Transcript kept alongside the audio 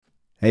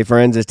Hey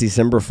friends, it's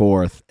December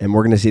 4th, and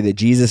we're going to see that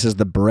Jesus is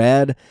the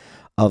bread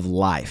of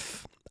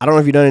life. I don't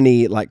know if you've done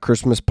any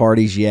Christmas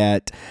parties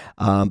yet,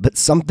 but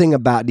something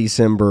about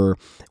December,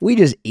 we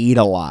just eat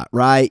a lot,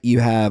 right?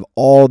 You have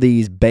all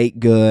these baked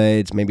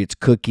goods, maybe it's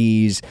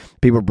cookies,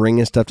 people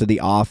bringing stuff to the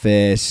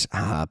office,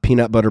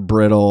 peanut butter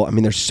brittle. I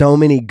mean, there's so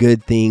many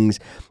good things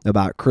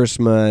about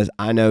Christmas.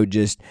 I know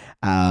just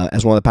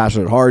as one of the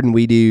pastors at Hardin,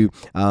 we do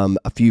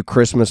a few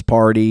Christmas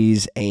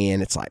parties,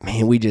 and it's like,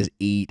 man, we just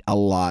eat a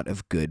lot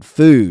of good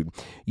food.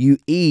 You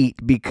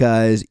eat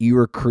because you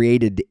were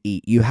created to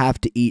eat. You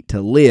have to eat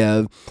to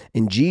live.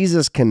 And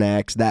Jesus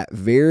connects that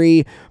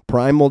very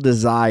primal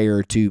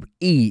desire to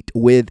eat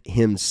with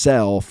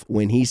himself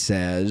when he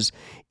says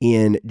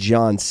in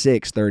John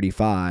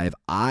 6:35,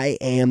 I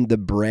am the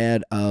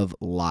bread of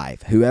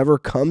life. Whoever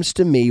comes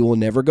to me will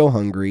never go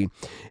hungry,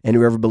 and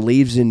whoever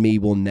believes in me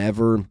will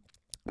never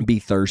be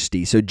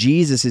thirsty. So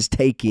Jesus is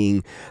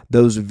taking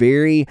those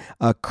very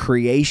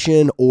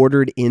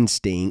creation-ordered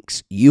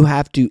instincts. You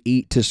have to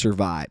eat to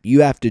survive.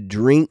 You have to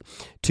drink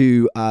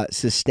to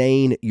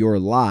sustain your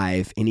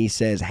life. And he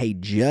says, hey,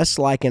 just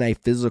like in a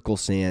physical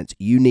sense,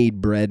 you need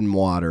bread and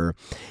water.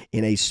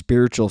 In a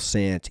spiritual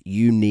sense,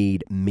 you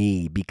need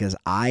me, because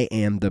I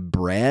am the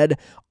bread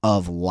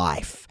of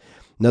life.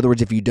 In other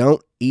words, if you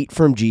don't eat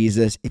from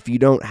Jesus, if you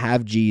don't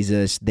have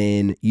Jesus,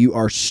 then you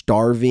are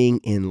starving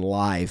in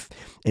life.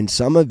 And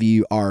some of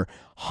you are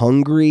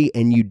hungry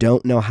and you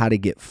don't know how to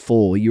get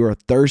full. You are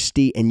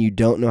thirsty and you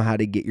don't know how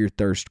to get your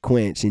thirst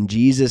quenched. And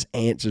Jesus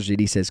answers it.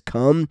 He says,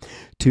 come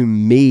to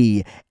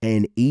me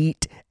and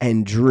eat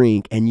and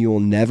drink, and you will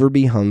never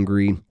be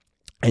hungry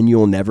and you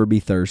will never be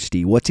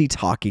thirsty. What's he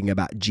talking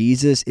about?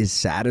 Jesus is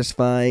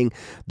satisfying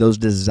those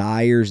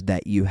desires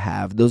that you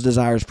have, those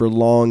desires for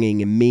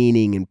longing and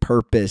meaning and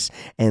purpose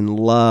and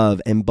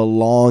love and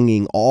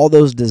belonging. All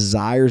those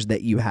desires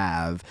that you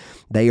have,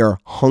 they are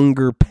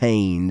hunger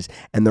pains,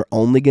 and they're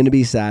only going to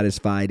be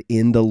satisfied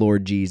in the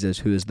Lord Jesus,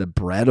 who is the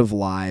bread of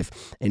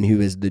life and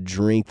who is the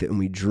drink that when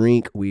we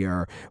drink, we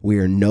are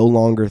no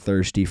longer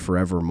thirsty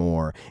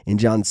forevermore. In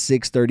John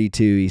 6:32,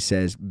 he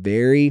says,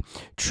 very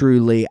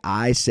truly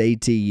I say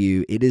to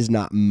you, it is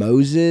not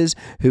Moses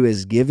who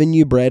has given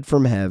you bread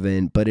from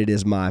heaven, but it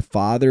is my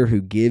Father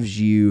who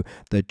gives you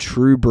the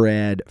true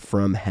bread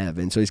from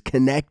heaven. So he's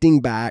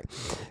connecting back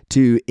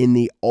to in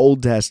the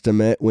Old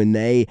Testament when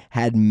they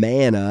had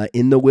manna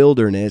in the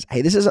wilderness.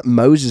 Hey, this isn't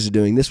Moses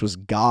doing, this was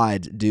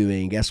God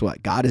doing. Guess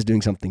what? God is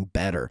doing something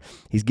better.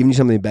 He's giving you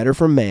something better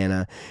from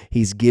manna.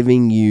 He's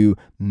giving you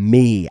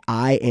me.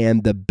 I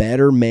am the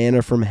better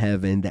manna from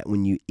heaven, that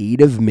when you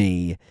eat of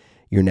me,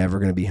 you're never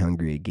going to be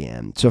hungry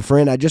again. So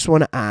friend, I just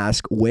want to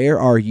ask, where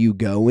are you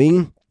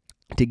going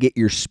to get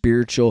your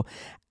spiritual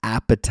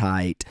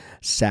appetite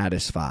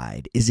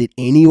satisfied? Is it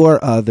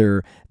anywhere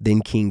other than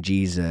King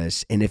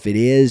Jesus? And if it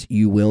is,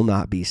 you will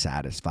not be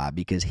satisfied,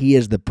 because he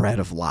is the bread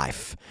of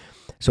life.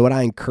 So what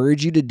I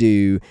encourage you to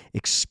do,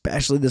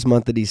 especially this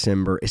month of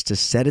December, is to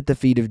sit at the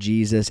feet of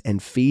Jesus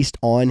and feast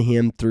on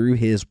him through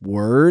his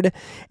word,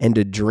 and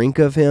to drink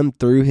of him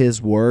through his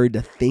word,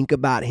 to think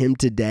about him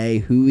today,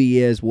 who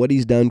he is, what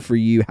he's done for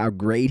you, how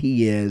great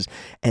he is,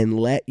 and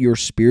let your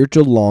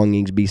spiritual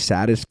longings be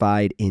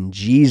satisfied in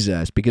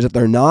Jesus. Because if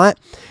they're not,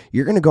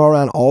 you're going to go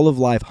around all of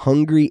life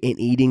hungry and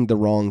eating the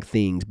wrong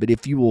things. But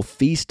if you will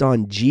feast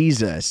on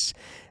Jesus,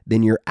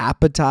 then your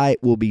appetite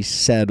will be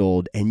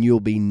settled and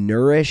you'll be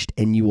nourished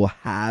and you will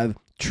have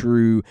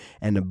true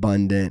and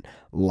abundant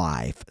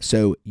life.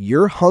 So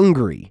you're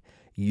hungry,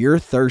 you're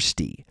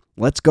thirsty.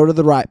 Let's go to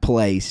the right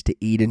place to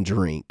eat and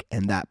drink,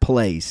 and that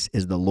place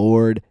is the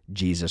Lord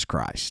Jesus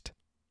Christ.